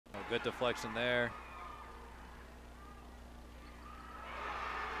Good deflection there.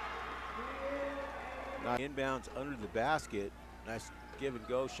 Inbounds under the basket. Nice give and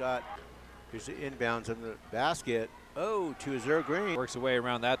go shot. Here's the inbounds under the basket. Oh, to Azure Green. Works away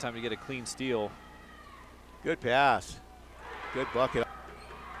around that time to get a clean steal. Good pass. Good bucket.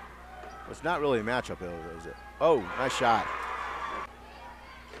 Well, it's not really a matchup, is it? Oh, nice shot.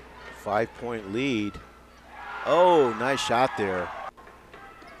 5-point lead. Oh, nice shot there.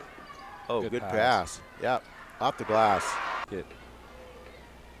 Oh, good pass. Yep, off the glass. Good.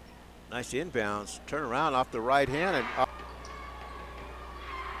 Nice inbounds. Turn around off the right hand and up.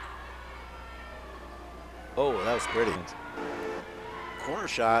 Oh, that was pretty. Corner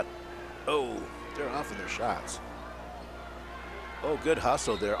shot. Oh, they're off in their shots. Oh, good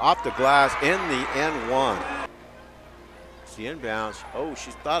hustle there. Off the glass in the N1. It's the inbounds. Oh,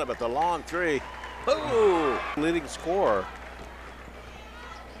 she's thought about the long three. Oh, leading scorer.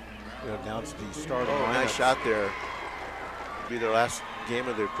 We announced the start of Oh, nice shot there. Be their last game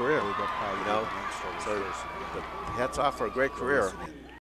of their career. You know, so hats off for a great career.